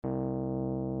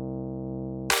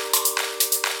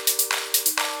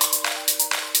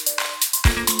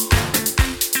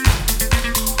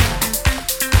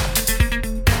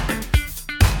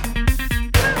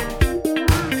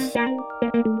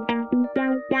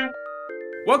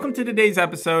Welcome to today's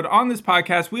episode. On this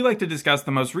podcast, we like to discuss the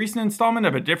most recent installment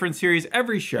of a different series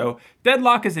every show.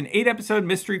 Deadloch is an 8-episode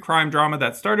mystery crime drama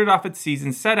that started off its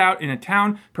season set out in a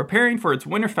town preparing for its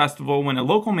winter festival when a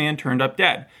local man turned up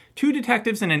dead. Two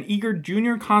detectives and an eager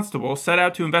junior constable set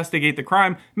out to investigate the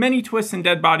crime. Many twists and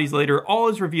dead bodies later, all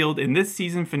is revealed in this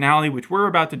season finale, which we're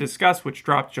about to discuss, which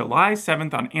dropped July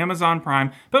 7th on Amazon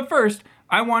Prime. But first,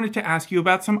 I wanted to ask you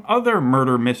about some other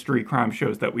murder mystery crime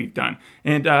shows that we've done.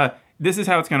 And, this is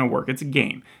how it's going to work. It's a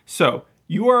game. So,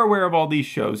 you are aware of all these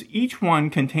shows. Each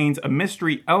one contains a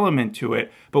mystery element to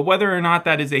it, but whether or not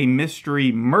that is a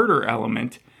mystery murder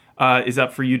element is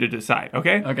up for you to decide,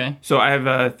 okay? Okay. So, I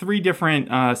have 3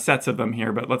 different sets of them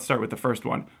here, but let's start with the first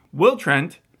one. Will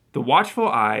Trent, The Watchful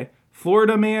Eye,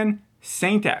 Florida Man,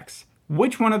 Saint X.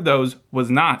 Which one of those was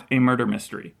not a murder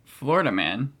mystery? Florida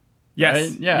Man.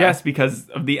 Yes. Right? Yeah. Yes, because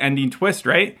of the ending twist,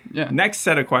 right? Yeah. Next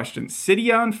set of questions.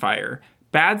 City on Fire,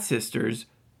 Bad Sisters,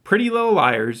 Pretty Little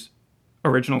Liars,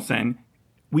 Original Sin,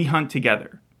 We Hunt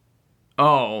Together.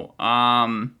 Okay,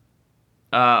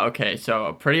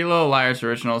 so Pretty Little Liars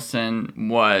Original Sin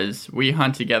was We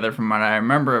Hunt Together. From what I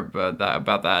remember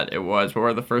about that, it was, what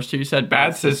were the first two you said?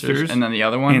 Bad Sisters. And then the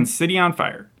other one? And City on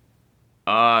Fire.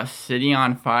 City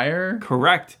on Fire?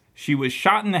 Correct. She was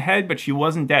shot in the head, but she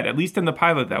wasn't dead, at least in the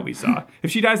pilot that we saw.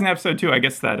 If she dies in episode 2, I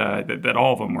guess that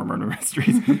all of them were murder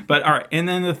mysteries. But all right, and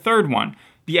then the third one,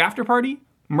 The After Party,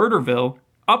 Murderville,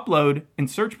 Upload,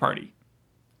 and Search Party.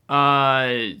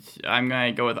 I'm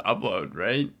gonna go with Upload,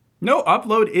 right? No,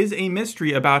 Upload is a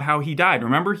mystery about how he died.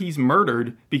 Remember, he's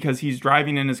murdered because he's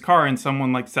driving in his car and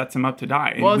someone sets him up to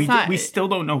die. And well, we still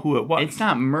don't know who it was. It's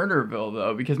not Murderville,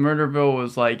 though, because Murderville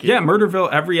was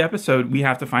Murderville, every episode, we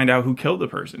have to find out who killed the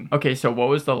person. Okay, so what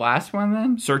was the last one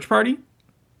then? Search Party?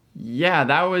 Yeah,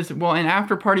 that was, and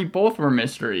After Party both were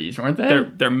mysteries, weren't they?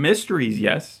 They're mysteries,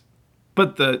 yes.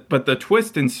 But the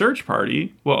twist in Search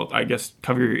Party, well, I guess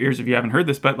cover your ears if you haven't heard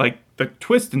this, but the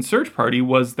twist in Search Party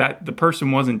was that the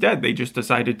person wasn't dead. They just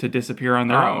decided to disappear on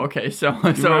their own. Oh, okay. So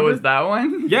it was that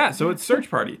one? Yeah, so it's Search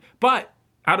Party. But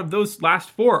out of those last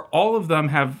 4, all of them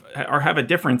have a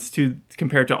difference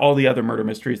compared to all the other murder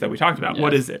mysteries that we talked about. Yes.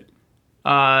 What is it?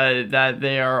 That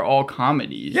they are all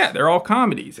comedies. Yeah, they're all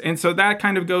comedies. And so that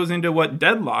kind of goes into what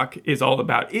Deadloch is all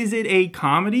about. Is it a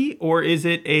comedy or is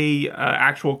it a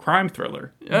actual crime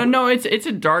thriller? No, it's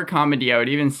a dark comedy. I would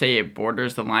even say it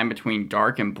borders the line between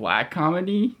dark and black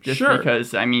comedy. Just sure.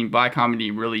 Because, black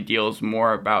comedy really deals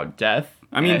more about death.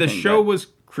 The show was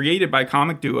created by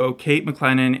comic duo Kate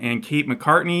McLennan and Kate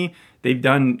McCartney. They've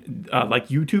done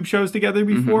YouTube shows together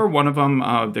before. Mm-hmm. One of them,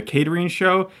 the catering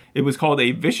show, it was called a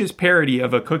vicious parody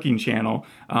of a cooking channel.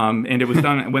 And it was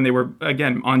done when they were,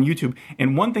 again, on YouTube.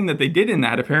 And one thing that they did in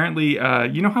that, apparently,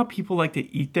 you know how people like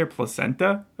to eat their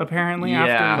placenta, apparently,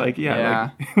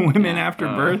 after, women after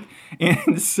birth?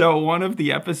 And so one of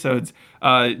the episodes,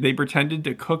 they pretended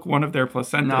to cook one of their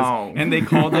placentas. No. And they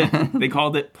called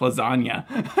it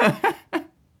Plasagna.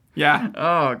 Yeah.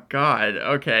 Oh, God.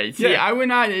 Okay. See, yeah. I would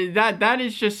not... That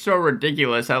is just so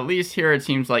ridiculous. At least here it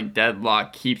seems like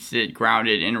Deadloch keeps it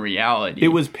grounded in reality.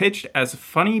 It was pitched as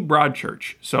funny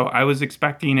Broadchurch, so I was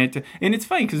expecting it to... And it's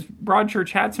funny, because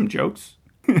Broadchurch had some jokes.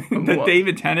 The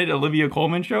David Tennant, Olivia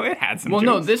Colman show, it had some jokes.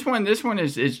 No, this one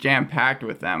is jam-packed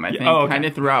with them, I think, kind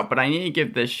of throughout. But I need to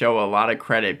give this show a lot of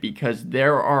credit because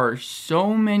there are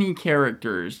so many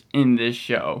characters in this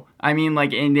show.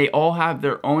 And they all have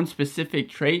their own specific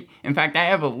trait. In fact, I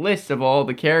have a list of all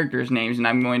the characters' names, and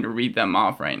I'm going to read them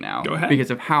off right now. Go ahead.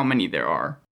 Because of how many there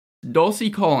are. Dulcie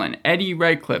Cullen, Eddie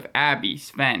Redcliffe, Abby,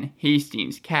 Sven,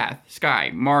 Hastings, Kath, Sky,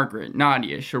 Margaret,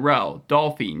 Nadia, Sherelle,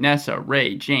 Dolphy, Nessa,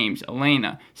 Ray, James,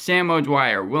 Elena, Sam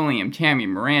O'Dwyer, William, Tammy,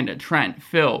 Miranda, Trent,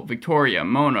 Phil, Victoria,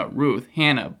 Mona, Ruth,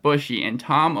 Hannah, Bushy, and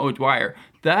Tom O'Dwyer.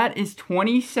 That is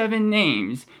 27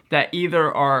 names that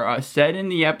either are said in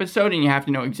the episode and you have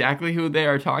to know exactly who they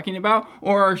are talking about,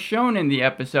 or are shown in the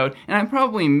episode, and I'm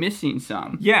probably missing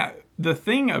some. Yeah. The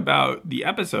thing about the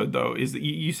episode, though, is that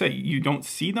you say you don't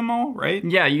see them all, right?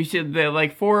 Yeah, you said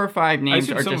the 4 or 5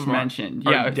 names are just mentioned.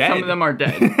 Yeah, some of them are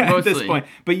dead, mostly. At this point.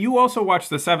 But you also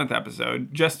watched the 7th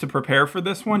episode just to prepare for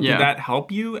this one. Yeah. Did that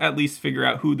help you at least figure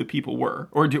out who the people were?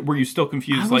 Or were you still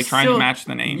confused, trying to match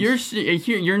the names?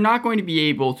 You're not going to be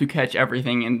able to catch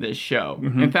everything in this show.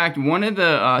 Mm-hmm. In fact, one of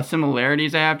the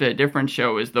similarities I have to a different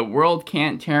show is The World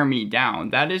Can't Tear Me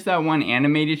Down. That is that one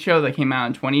animated show that came out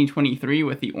in 2023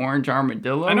 with the orange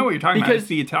armadillo. I know what you're talking about. It's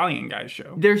the Italian guy's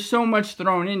show. There's so much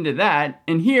thrown into that,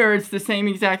 and here it's the same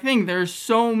exact thing. There's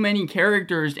so many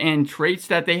characters and traits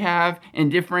that they have and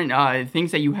different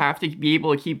things that you have to be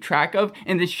able to keep track of,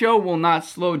 and the show will not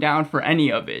slow down for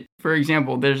any of it. For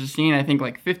example, there's a scene, I think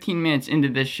like 15 minutes into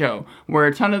this show, where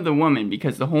a ton of the women,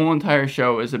 because the whole entire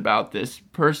show is about this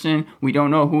person, we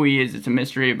don't know who he is, it's a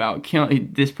mystery about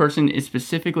this person is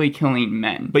specifically killing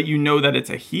men. But you know that it's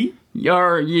a he?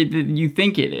 You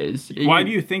think it is. Why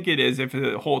do you think it is if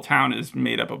the whole town is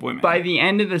made up of women? By the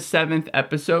end of the 7th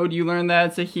episode, you learn that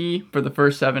it's a he. For the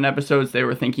first 7 episodes, they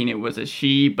were thinking it was a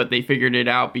she, but they figured it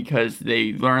out because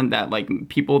they learned that, like,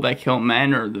 people that kill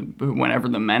men, or whenever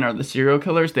the men are the serial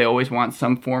killers, they always want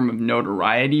some form of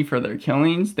notoriety for their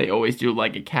killings. They always do,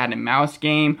 like, a cat and mouse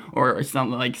game, or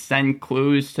something like send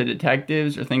clues to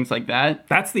detectives, or things like that.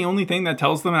 That's the only thing that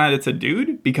tells them that it's a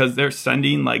dude? Because they're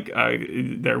sending, like,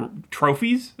 their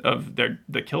trophies of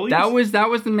the killings? That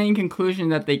was the main conclusion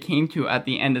that they came to at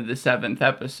the end of the 7th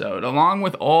episode, along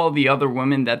with all the other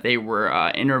women that they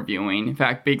were interviewing. In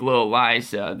fact, Big Little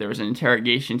Lies, there was an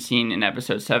interrogation scene in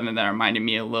episode 7 that reminded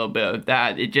me a little bit of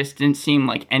that. It just didn't seem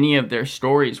like any of their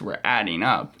stories were adding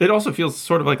up. It also feels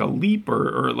sort of like a leap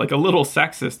or like a little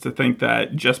sexist to think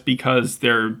that just because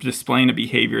they're displaying a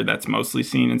behavior that's mostly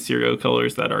seen in serial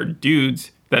killers that are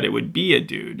dudes, that it would be a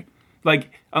dude.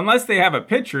 Like, unless they have a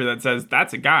picture that says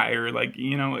that's a guy, or like,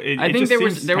 you know, I think there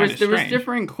was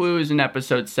different clues in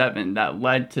episode 7 that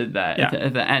led to that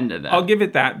at the end of that. I'll give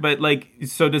it that, but like,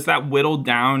 so does that whittle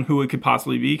down who it could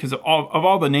possibly be? Because of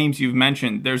all the names you've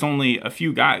mentioned, there's only a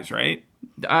few guys, right?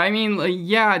 I mean,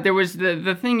 yeah, there was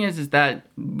the thing is that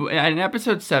in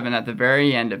episode 7, at the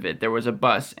very end of it, there was a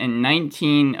bus, and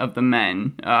 19 of the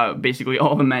men, basically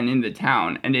all the men in the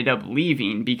town, ended up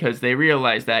leaving because they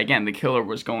realized that, again, the killer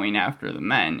was going after the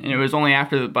men. And it was only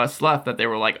after the bus left that they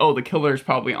were like, oh, the killer's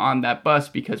probably on that bus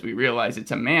because we realize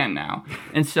it's a man now.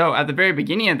 And so at the very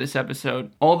beginning of this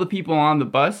episode, all the people on the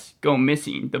bus go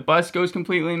missing. The bus goes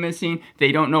completely missing.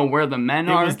 They don't know where the men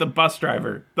are. It was the bus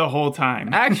driver the whole time.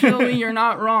 Actually, you're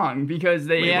not wrong, because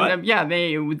they end up,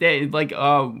 they like,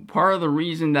 part of the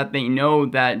reason that they know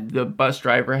that the bus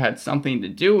driver had something to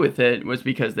do with it was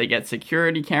because they get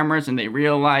security cameras and they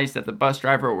realized that the bus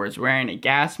driver was wearing a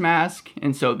gas mask,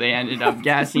 and so they ended up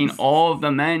gassing all of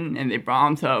the men and they brought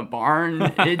them to a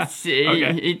barn.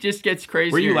 It just gets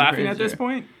crazy. Were you laughing at this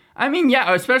point? I mean,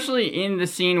 yeah, especially in the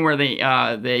scene where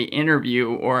they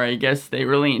interview, or I guess they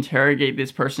really interrogate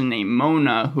this person named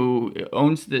Mona, who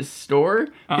owns this store,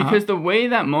 because the way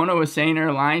that Mona was saying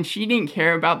her line, she didn't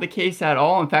care about the case at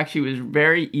all. In fact, she was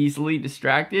very easily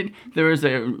distracted. There was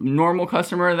a normal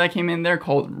customer that came in there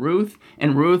called Ruth,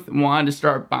 and Ruth wanted to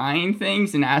start buying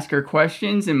things and ask her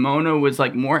questions, and Mona was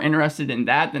like more interested in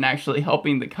that than actually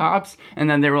helping the cops. And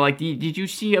then they were like, did you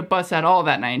see a bus at all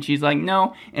that night? And she's like,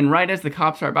 no. And right as the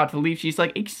cops are about to leave, she's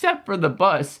like, except for the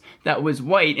bus that was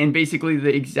white, and basically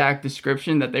the exact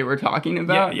description that they were talking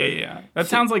about. Yeah. That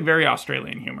sounds like very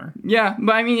Australian humor. Yeah,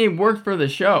 but I mean, it worked for the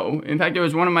show. In fact, it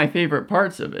was one of my favorite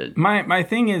parts of it. My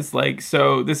thing is, like,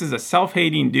 so this is a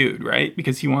self-hating dude, right?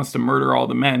 Because he wants to murder all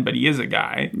the men, but he is a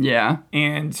guy. Yeah.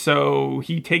 And so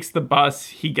he takes the bus,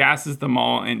 he gasses them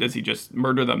all, and does he just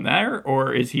murder them there?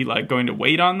 Or is he, like, going to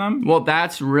wait on them? Well,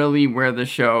 that's really where the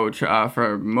show,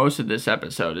 for most of this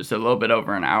episode, is a little bit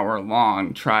over an hour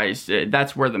long,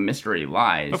 that's where the mystery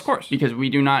lies. Of course. Because we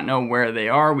do not know where they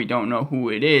are, we don't know who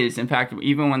it is. In fact,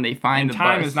 even when they find the bus...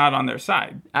 time is not on their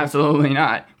side. Absolutely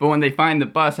not. But when they find the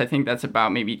bus, I think that's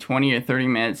about maybe 20 or 30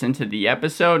 minutes into the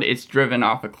episode, it's driven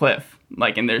off a cliff.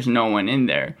 Like, and there's no one in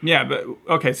there. Yeah, but,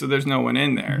 okay, so there's no one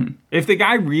in there. Mm-hmm. If the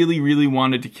guy really, really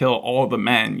wanted to kill all the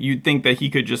men, you'd think that he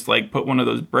could just, like, put one of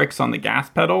those bricks on the gas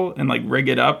pedal and, like, rig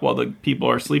it up while the people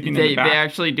are sleeping in the back. They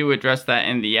actually do address that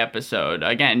in the episode.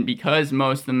 Again, because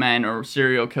most of the men are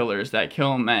serial killers that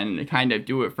kill men kind of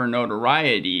do it for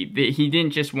notoriety, he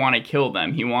didn't just want to kill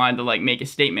them. He wanted to, like, make a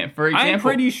statement. For example... I'm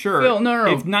pretty sure Phil,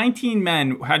 if 19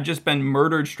 men had just been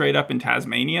murdered straight up in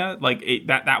Tasmania, like,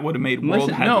 that would have made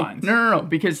world headlines. No,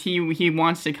 because he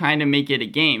wants to kind of make it a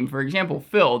game. For example,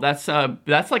 Phil, that's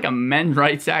like a men's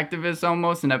rights activist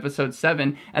almost in episode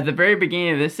 7. At the very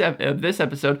beginning of this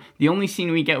episode, the only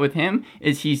scene we get with him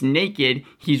is he's naked,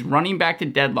 he's running back to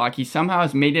Deadloch, he somehow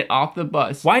has made it off the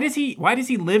bus. Why does he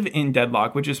live in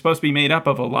Deadloch, which is supposed to be made up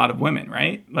of a lot of women,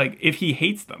 right? Like, if he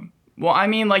hates them. Well, I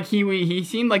mean, like, he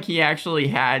seemed like he actually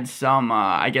had some,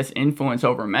 I guess, influence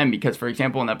over men, because, for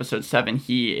example, in episode 7,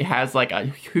 he has, like, a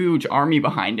huge army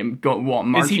behind him marching to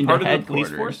headquarters. Is he part of the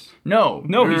police force? No,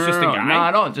 he's just a guy? Not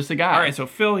at all, just a guy. All right, so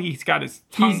Phil, he's got his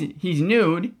tongue... He's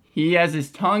nude. He has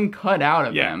his tongue cut out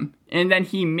of him. And then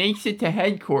he makes it to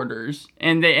headquarters,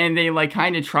 and they like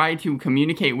kind of try to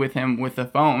communicate with him with the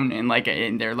phone, and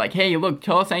they're like, "Hey, look,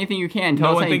 tell us anything you can.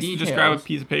 Tell us any details." To just grab a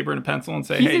piece of paper and a pencil and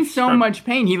say, "He's hey, in so much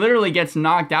pain. He literally gets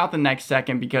knocked out the next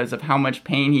second because of how much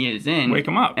pain he is in. Wake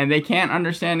him up." And they can't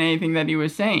understand anything that he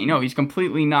was saying. No, he's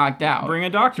completely knocked out. Bring a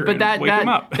doctor. But wake him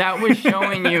up. That was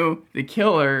showing you the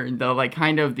killer, the like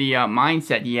kind of the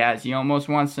mindset he has. He almost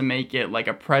wants to make it like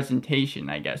a presentation,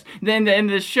 I guess. Then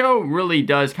the show really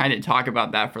does kind of talk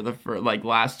about that for like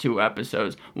last 2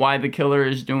 episodes, why the killer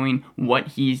is doing what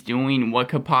he's doing, what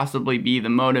could possibly be the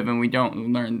motive, and we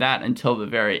don't learn that until the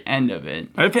very end of it.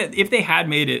 If they had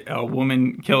made it a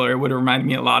woman killer, it would have reminded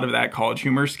me a lot of that College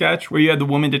Humor sketch where you had the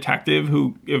woman detective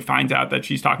who finds out that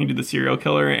she's talking to the serial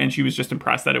killer, and she was just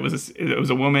impressed that it was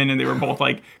a woman, and they were both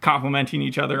like complimenting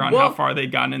each other on how far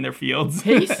they'd gotten in their fields.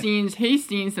 Hastings,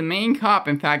 the main cop.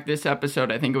 In fact, this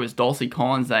episode, I think it was Dulcie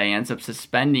Collins that ends up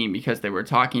suspending because they were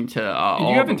talking to all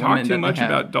the women. Talk too much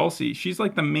about Dulcie. She's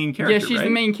like the main character, Yeah, she's right? the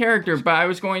main character, but I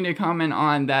was going to comment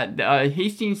on that.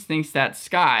 Hastings thinks that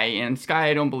Skye,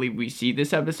 I don't believe we see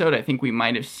this episode. I think we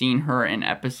might have seen her in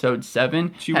episode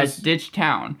 7, has ditched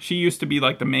town. She used to be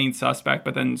like the main suspect,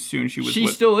 but then soon she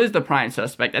still is the prime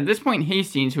suspect. At this point,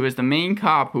 Hastings, who is the main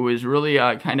cop, who is really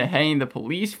kind of heading the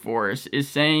police force, is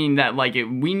saying that like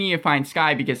we need to find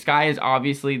Skye because Skye is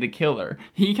obviously the killer.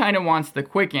 He kind of wants the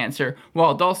quick answer,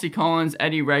 while Dulcie Collins,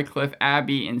 Eddie Redcliffe,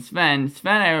 Abby, and Sven,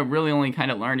 I really only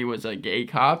kind of learned he was a gay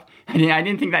cop. I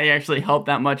didn't think that he actually helped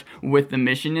that much with the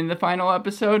mission in the final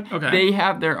episode. Okay. They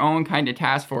have their own kind of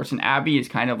task force, and Abby is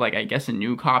kind of like, I guess, a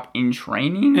new cop in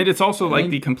training. And it's also like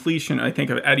the completion, I think,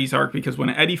 of Eddie's arc, because when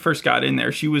Eddie first got in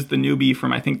there, she was the newbie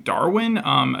from, I think, Darwin,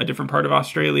 a different part of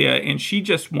Australia, and she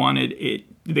just wanted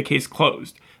the case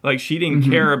closed. Like, she didn't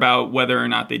care about whether or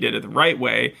not they did it the right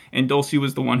way, and Dulcie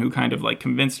was the one who kind of like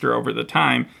convinced her over the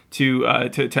time to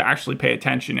actually pay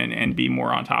attention and be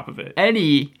more on top of it.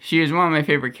 Eddie, she is one of my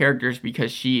favorite characters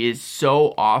because she is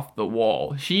so off the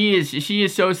wall. She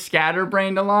is so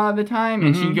scatterbrained a lot of the time,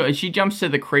 and she jumps to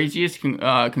the craziest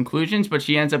conclusions, but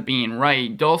she ends up being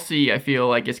right. Dulcie, I feel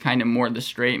like, is kind of more the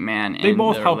straight man. They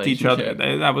both helped each other.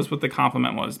 That was what the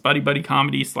compliment was: buddy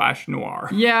comedy / noir.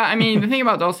 Yeah, I mean, the thing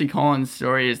about Dulcie Collins'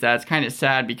 story is that it's kind of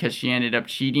sad because she ended up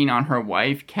cheating on her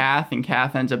wife, Kath, and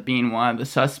Kath ends up being one of the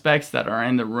suspects that are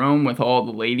in the room with all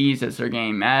the ladies as they're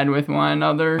getting mad with one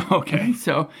another. Okay.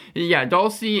 So, yeah,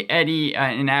 Dulcie, Eddie,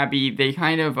 and Abby, they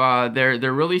kind of,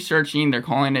 they're really searching. They're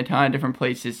calling a ton of different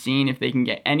places, seeing if they can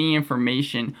get any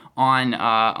information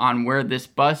on where this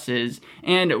bus is.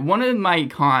 And one of my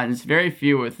cons, very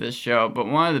few with this show, but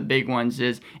one of the big ones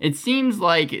is it seems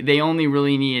like they only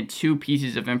really needed 2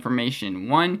 pieces of information.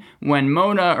 One, when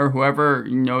Mona or whoever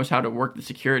knows how to work the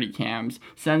security cams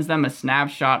sends them a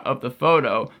snapshot of the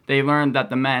photo, they learn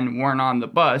that the men weren't on the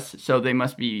bus, so they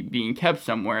must be being kept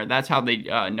somewhere. That's how they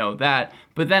know that.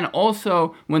 But then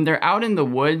also, when they're out in the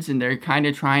woods and they're kind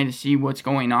of trying to see what's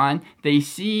going on, they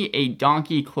see a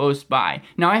donkey close by.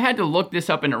 Now, I had to look this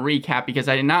up in a recap because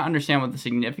I did not understand what the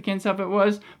significance of it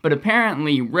was, but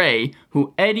apparently Ray,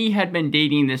 who Eddie had been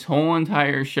dating this whole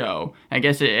entire show, I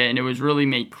guess, and it was really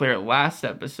made clear last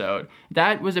episode,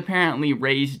 that was apparently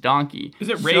Ray's donkey. Is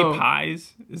it Ray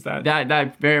Pies? Is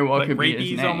that very well like could be his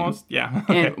rabies name. Almost? Yeah.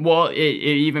 Okay. And, well, it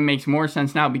even makes more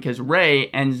sense now because Ray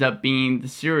ends up being the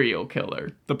serial killer.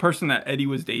 The person that Eddie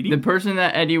was dating? The person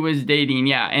that Eddie was dating,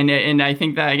 yeah. And I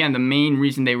think that, again, the main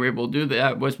reason they were able to do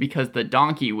that was because the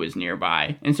donkey was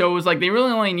nearby. And so it was like they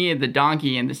really only needed the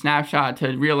donkey and the snapshot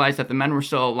to realize that the men were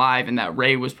still alive and that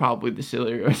Ray was probably the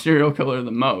serial killer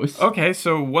the most. Okay,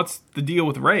 so what's the deal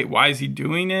with Ray? Why is he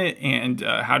doing it, and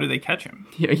how do they catch him?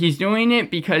 He's doing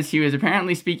it because he was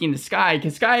apparently speaking to Skye,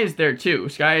 because Skye is there too.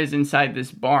 Skye is inside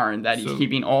this barn that he's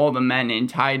keeping all the men in,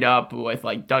 tied up with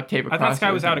like duct tape across. I thought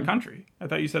Skye was out of country. I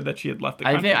thought you said that she had left the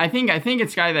country. I think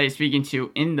it's Skye that he's speaking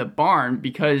to in the barn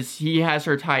because he has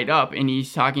her tied up and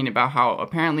he's talking about how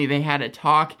apparently they had a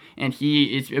talk and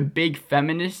he is a big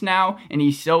feminist now and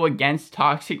he's so against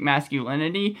toxic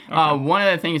masculinity. Okay. One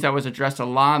of the things that was addressed a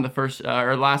lot in the first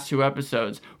or last 2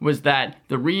 episodes was that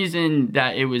the reason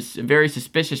that it was very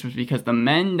suspicious was because the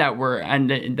men that were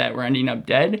ending up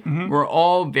dead were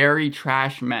all very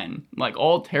trash men, like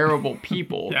all terrible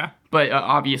people. Yeah. But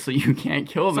obviously you can't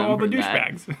kill them. So all the for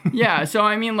that. douchebags. Yeah, so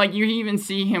I mean, like, you even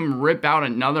see him rip out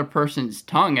another person's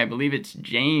tongue. I believe it's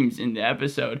James in the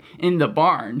episode, in the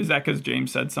barn. Is that because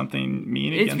James said something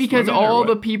mean It's against because women, all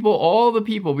the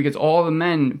people, because all the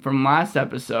men from last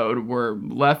episode were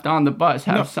left on the bus,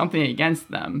 have something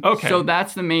against them. Okay. So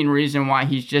that's the main reason why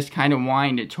he's just kind of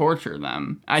wanting to torture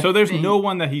them. So there's no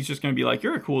one that he's just going to be like,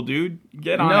 you're a cool dude,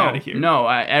 get on out of here. No,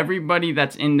 everybody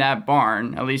that's in that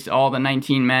barn, at least all the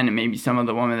 19 men and maybe some of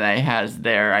the women that he has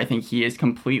there, I think he is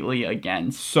completely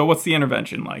against. So what's the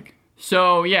intervention like?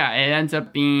 So, yeah, it ends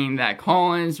up being that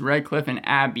Collins, Redcliffe, and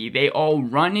Abby, they all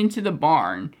run into the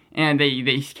barn, and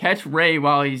they catch Ray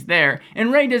while he's there,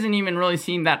 and Ray doesn't even really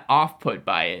seem that off-put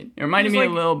by it. It reminded me a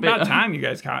little bit. About time you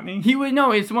guys caught me. He was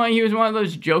one of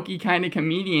those jokey kind of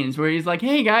comedians where he's like,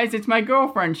 "Hey guys, it's my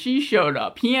girlfriend. She showed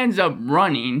up." He ends up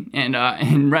running,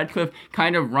 and Redcliffe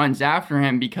kind of runs after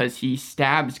him because he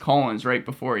stabs Collins right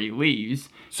before he leaves.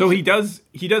 So he does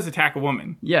attack a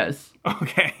woman. Yes.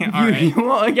 Okay, all right.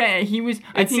 Well, again, he was...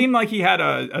 It seemed like he had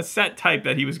a set type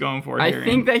that he was going for here. I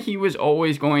think that he was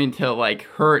always going to, like,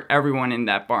 hurt everyone in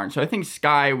that barn. So I think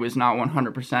Skye was not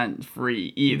 100%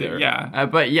 free either. Yeah.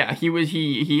 But yeah,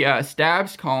 he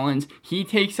stabs Collins. He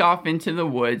takes off into the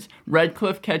woods.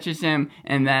 Redcliffe catches him,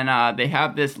 and then they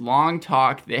have this long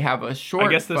talk. They have a short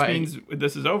I guess this fight. means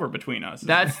this is over between us.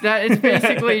 It's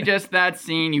basically just that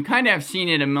scene. You kind of have seen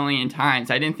it a million times.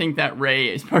 I didn't think that Ray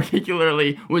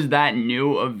was that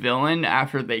new a villain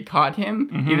after they caught him,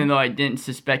 even though I didn't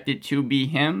suspect it to be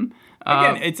him.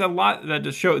 Again, it's a lot that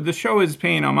the show is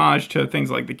paying homage to things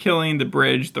like The Killing, The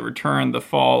Bridge, The Return, The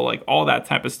Fall, like all that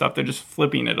type of stuff. They're just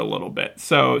flipping it a little bit.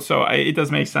 So it does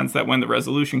make sense that when the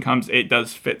resolution comes, it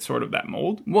does fit sort of that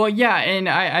mold. Well, yeah, and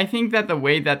I think that the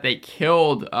way that they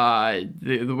killed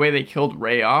the way they killed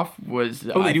Ray off was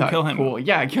they do kill him. Cool.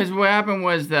 Yeah, because what happened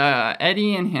was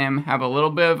Eddie and him have a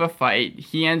little bit of a fight.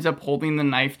 He ends up holding the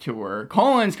knife to her.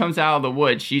 Collins comes out of the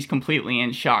woods. She's completely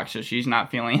in shock, so she's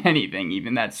not feeling anything.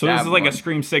 Even that. So this is like a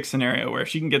Scream 6 scenario where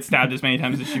she can get stabbed as many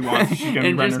times as she wants. She's going to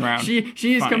be running around.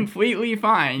 She's completely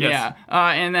fine, yes. Yeah.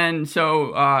 And then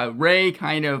so Ray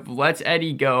kind of lets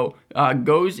Eddie go,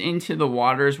 goes into the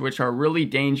waters, which are really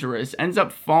dangerous, ends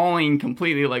up falling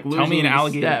completely, like losing his step. Tell me an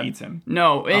alligator eats him.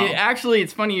 No, actually,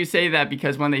 it's funny you say that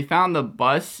because when they found the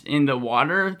bus in the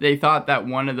water, they thought that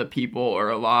one of the people or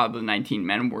a lot of the 19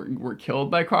 men were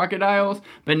killed by crocodiles.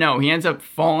 But no, he ends up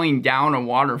falling down a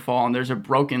waterfall, and there's a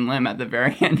broken limb at the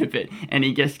very end of it. And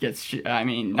he just gets,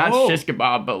 not shish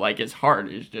kebab, but like his heart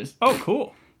is just... Oh,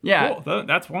 cool. Yeah. Cool.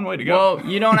 That's one way to go. Well,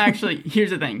 you don't actually...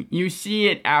 Here's the thing. You see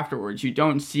it afterwards. You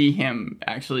don't see him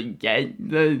actually get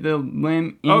the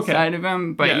limb inside of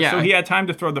him. But yeah. So he had time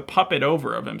to throw the puppet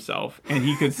over of himself, and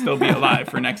he could still be alive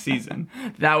for next season.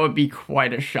 That would be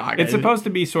quite a shock. It's supposed to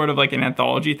be sort of like an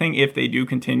anthology thing. If they do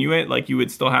continue it, like you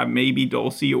would still have maybe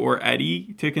Dulcie or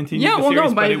Eddie to continue the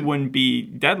series, but it wouldn't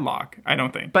be Deadloch, I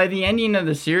don't think. By the ending of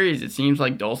the series, it seems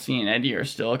like Dulcie and Eddie are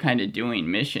still kind of doing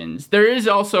missions. There is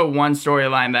also one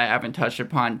storyline that I haven't touched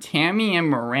upon, Tammy and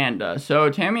Miranda. So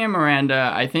Tammy and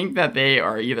Miranda, I think that they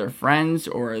are either friends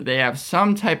or they have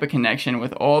some type of connection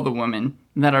with all the women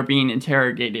that are being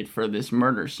interrogated for this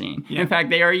murder scene. Yeah. In fact,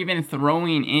 they are even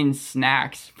throwing in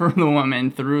snacks for the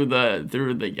woman through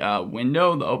the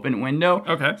window, the open window,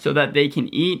 so that they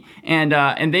can eat.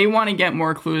 And they want to get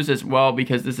more clues as well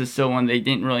because this is still when they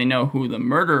didn't really know who the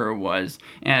murderer was.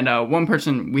 And one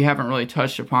person we haven't really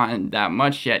touched upon that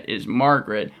much yet is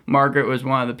Margaret. Margaret was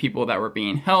one of the people that were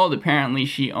being held. Apparently,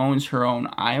 she owns her own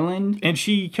island. And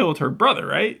she killed her brother,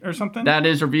 right? Or something? That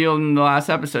is revealed in the last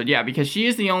episode, yeah, because she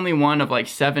is the only one of like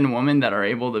 7 women that are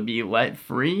able to be let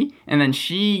free, and then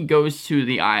she goes to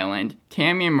the island.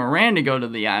 Tammy and Miranda go to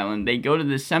the island. They go to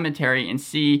the cemetery and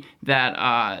see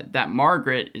that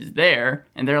Margaret is there,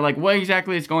 and they're like, what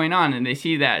exactly is going on? And they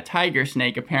see that tiger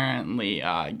snake apparently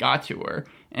got to her,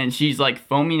 and she's like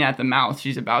foaming at the mouth.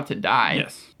 She's about to die.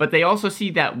 Yes. But they also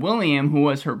see that William, who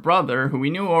was her brother, who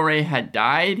we knew already had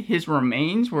died, his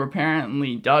remains were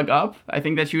apparently dug up. I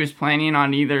think that she was planning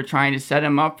on either trying to set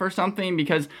him up for something,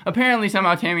 because apparently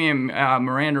somehow Tammy and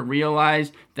Miranda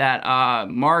realized that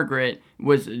Margaret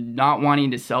was not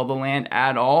wanting to sell the land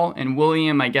at all, and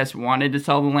William, I guess, wanted to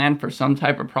sell the land for some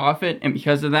type of profit, and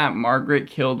because of that, Margaret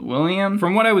killed William.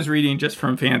 From what I was reading just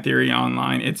from Fan Theory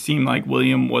Online, it seemed like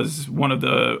William was one of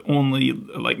the only,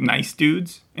 like, nice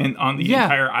dudes on the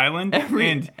entire island,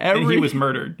 and he was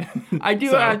murdered. I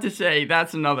do have to say,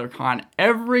 that's another con.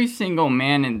 Every single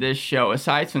man in this show,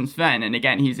 aside from Sven, and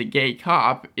again, he's a gay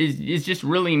cop, is just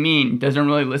really mean, doesn't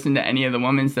really listen to any of the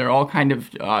women. They're all kind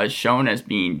of shown as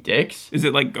being dicks. Is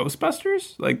it like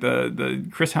Ghostbusters? Like the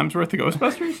Chris Hemsworth of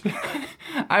Ghostbusters?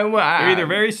 They're either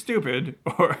very stupid,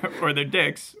 or they're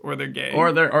dicks, or they're gay.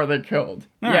 Or they're killed.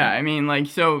 All yeah, right. I mean, like,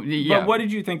 so, yeah. But what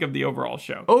did you think of the overall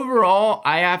show? Overall,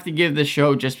 I have to give the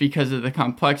show, just because of the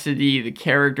complexity, the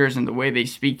characters, and the way they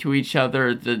speak to each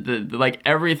other, the like,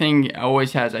 everything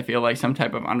always has, I feel like, some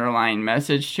type of underlying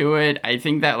message to it. I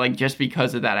think that, like, just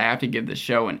because of that, I have to give the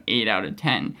show an 8 out of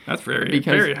 10. That's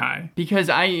very high. Because,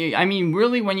 I mean,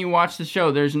 really, when you watch the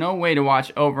show, there's no way to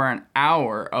watch over an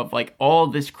hour of, like, all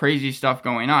this crazy stuff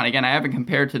going on. Again, I haven't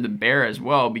compared to The Bear as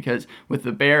well, because with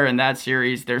The Bear in that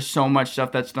series, there's so much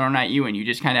stuff that's thrown at you, and you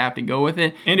just kind of have to go with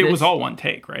it. And it was all one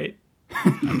take, right?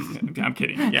 I'm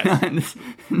kidding. Yes.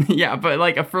 Yeah, but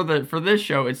like for this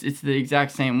show, it's the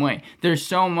exact same way. There's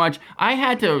so much.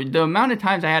 The amount of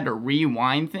times I had to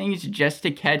rewind things just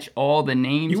to catch all the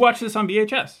names. You watched this on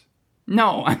VHS?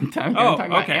 No, I'm talking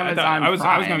about Amazon I was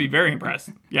Prime. going to be very impressed.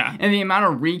 Yeah. And the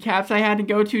amount of recaps I had to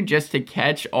go to just to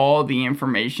catch all the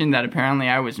information that apparently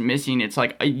I was missing. It's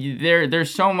like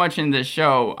there's so much in this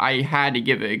show. I had to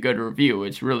give it a good review.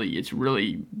 It's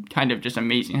really kind of just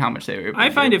amazing how much they were able to do. I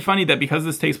find it funny that because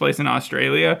this takes place in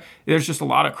Australia, there's just a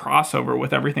lot of crossover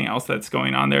with everything else that's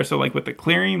going on there. So like with The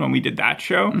Clearing, when we did that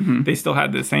show, they still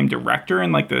had the same director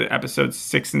in like the episodes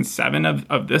 6 and 7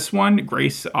 of this one,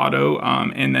 Grace Otto,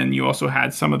 and then you also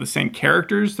had some of the same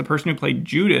characters. The person who played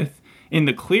Judith in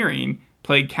The Clearing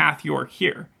played Kath York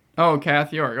here. Oh,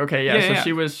 Kath York. Okay, yeah. So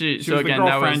she was the again, girlfriend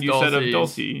that was you said of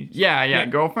Dulcie. Dulcie. Yeah,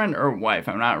 girlfriend or wife.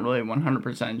 I'm not really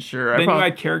 100% sure. Then you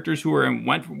had characters who were in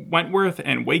Wentworth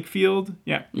and Wakefield.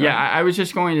 Yeah. Yeah, I was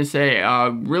just going to say,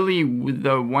 really,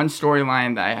 the one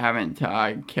storyline that I haven't,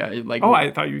 Oh,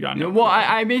 I thought you got it. Well,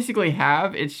 I basically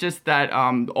have. It's just that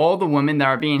all the women that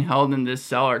are being held in this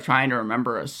cell are trying to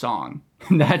remember a song.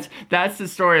 That's the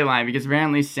storyline, because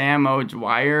apparently Sam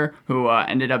O'Dwyer, who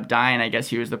ended up dying, I guess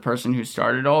he was the person who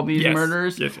started all these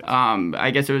murders. Yes. I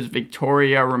guess it was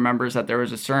Victoria remembers that there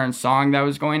was a certain song that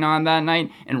was going on that night,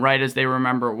 and right as they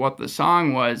remember what the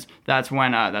song was, that's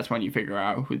when you figure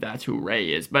out who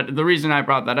Ray is. But the reason I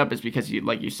brought that up is because,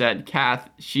 like you said, Kath,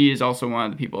 she is also one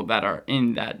of the people that are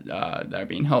in that are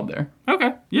being held there.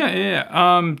 Okay.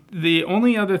 Yeah. The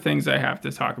only other things I have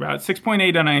to talk about,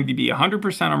 6.8 on IMDb,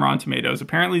 100% on Rotten Tomatoes.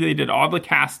 Apparently they did all the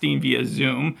casting via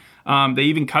Zoom. They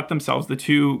even cut themselves, the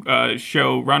two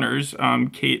show runners,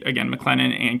 Kate, again,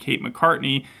 McLennan and Kate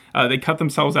McCartney. They cut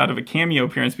themselves out of a cameo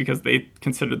appearance because they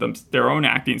considered their own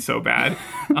acting so bad.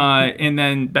 And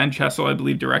then Ben Chessel, I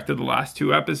believe, directed the last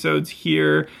 2 episodes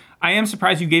here. I am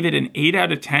surprised you gave it an 8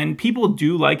 out of 10. People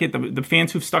do like it. The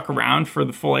fans who've stuck around for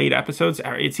the full 8 episodes,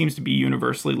 it seems to be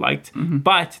universally liked. Mm-hmm.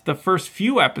 But the first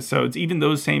few episodes, even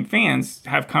those same fans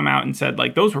have come out and said,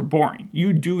 like, those were boring.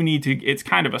 You do need to, it's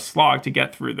kind of a slog to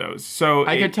get through those. So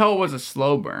I could tell it was a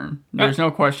slow burn. There's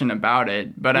no question about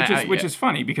it. But which is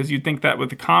funny, because you'd think that with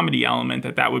the comedy element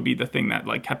that would be the thing that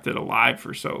like kept it alive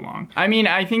for so long. I mean,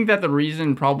 I think that the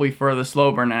reason probably for the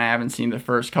slow burn, and I haven't seen the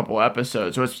first couple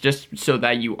episodes, was just so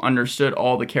that you understood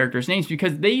all the characters' names,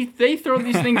 because they throw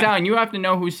these things out and you have to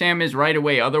know who Sam is right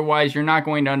away. Otherwise, you're not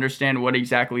going to understand what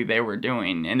exactly they were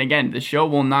doing. And again, the show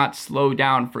will not slow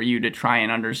down for you to try and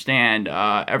understand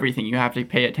everything. You have to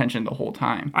pay attention the whole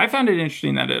time. I found it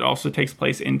interesting that it also takes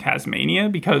place in Tasmania,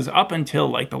 because up until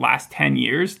like the last 10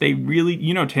 years, they really,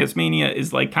 Tasmania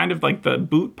is like kind of like the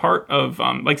boot part of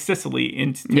like Sicily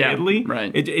into Italy.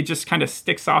 Right. It just kind of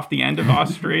sticks off the end of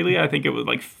Australia. I think it was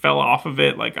like fell off of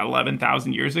it like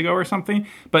 11,000 years ago or something.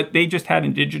 But they just had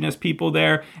indigenous people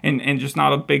there and just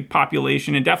not a big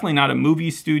population, and definitely not a movie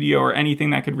studio or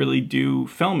anything that could really do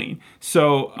filming.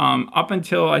 So up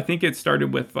until I think it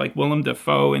started with like Willem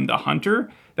Dafoe in The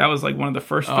Hunter. That was like one of the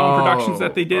first film productions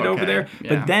that they did over there.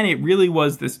 Yeah. But then it really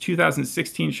was this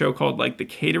 2016 show called like the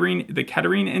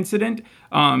Kettering Incident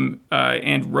and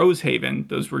Rosehaven.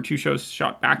 Those were 2 shows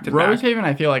shot back to back. Rosehaven,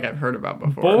 I feel like I've heard about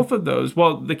before. Both of those.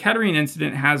 Well, the Kettering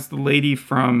Incident has the lady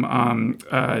from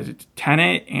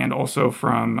Tenet and also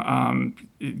from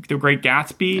The Great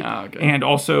Gatsby. Oh, okay. And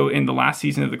also in the last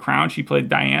season of The Crown, she played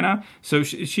Diana. So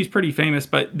she's pretty famous.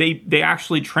 But they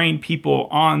actually trained people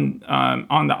on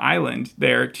the island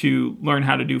there to learn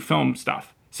how to do film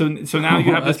stuff. So now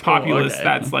you have this populace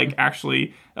that's like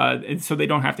actually, so they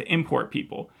don't have to import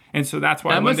people. And so that's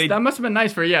why that must have been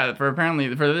nice for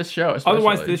apparently for this show, especially.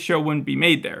 Otherwise, this show wouldn't be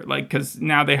made there, like, because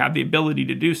now they have the ability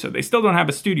to do so. They still don't have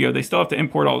a studio. They still have to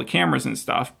import all the cameras and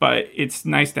stuff, but it's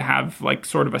nice to have, like,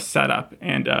 sort of a setup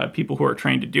and people who are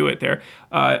trained to do it there.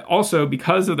 Also,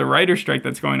 because of the writer strike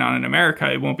that's going on in America,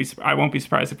 I won't be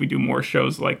surprised if we do more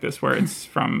shows like this where it's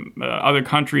from other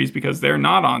countries because they're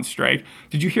not on strike.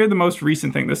 Did you hear the most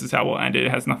recent thing? This is how we'll end it.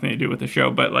 It has nothing to do with the show,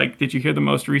 but, like, did you hear the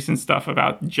most recent stuff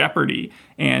about Jeopardy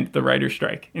and the writer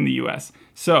strike in the U.S.?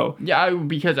 So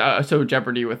so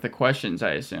Jeopardy with the questions,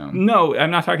 I assume. No,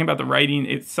 I'm not talking about the writing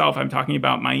itself. I'm talking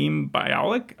about Mayim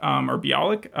Bialik,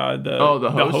 the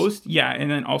host. Yeah, and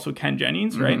then also Ken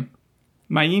Jennings, right?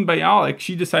 Mayim Bialik,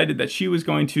 she decided that she was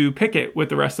going to pick it with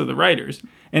the rest of the writers.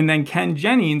 And then Ken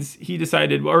Jennings, he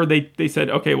decided, or they said,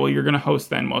 okay, well, you're going to host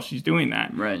then while she's doing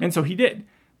that. Right. And so he did.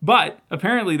 But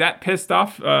apparently that pissed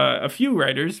off a few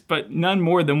writers, but none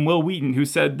more than Will Wheaton, who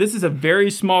said, "This is a very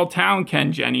small town,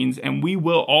 Ken Jennings, and we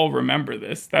will all remember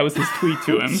this." That was his tweet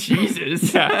to him.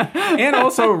 Jesus. Yeah. And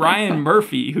also Ryan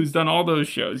Murphy, who's done all those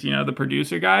shows, the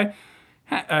producer guy.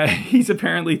 He's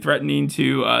apparently threatening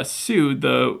to sue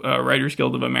the Writers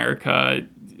Guild of America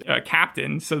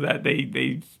captain so that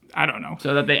they I don't know.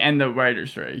 So that they end the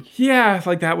writer's strike. Yeah,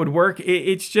 like that would work.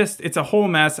 It's a whole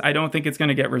mess. I don't think it's going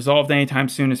to get resolved anytime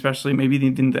soon, especially maybe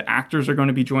the actors are going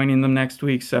to be joining them next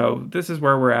week. So this is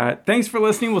where we're at. Thanks for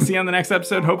listening. We'll see you on the next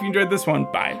episode. Hope you enjoyed this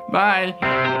one. Bye.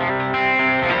 Bye.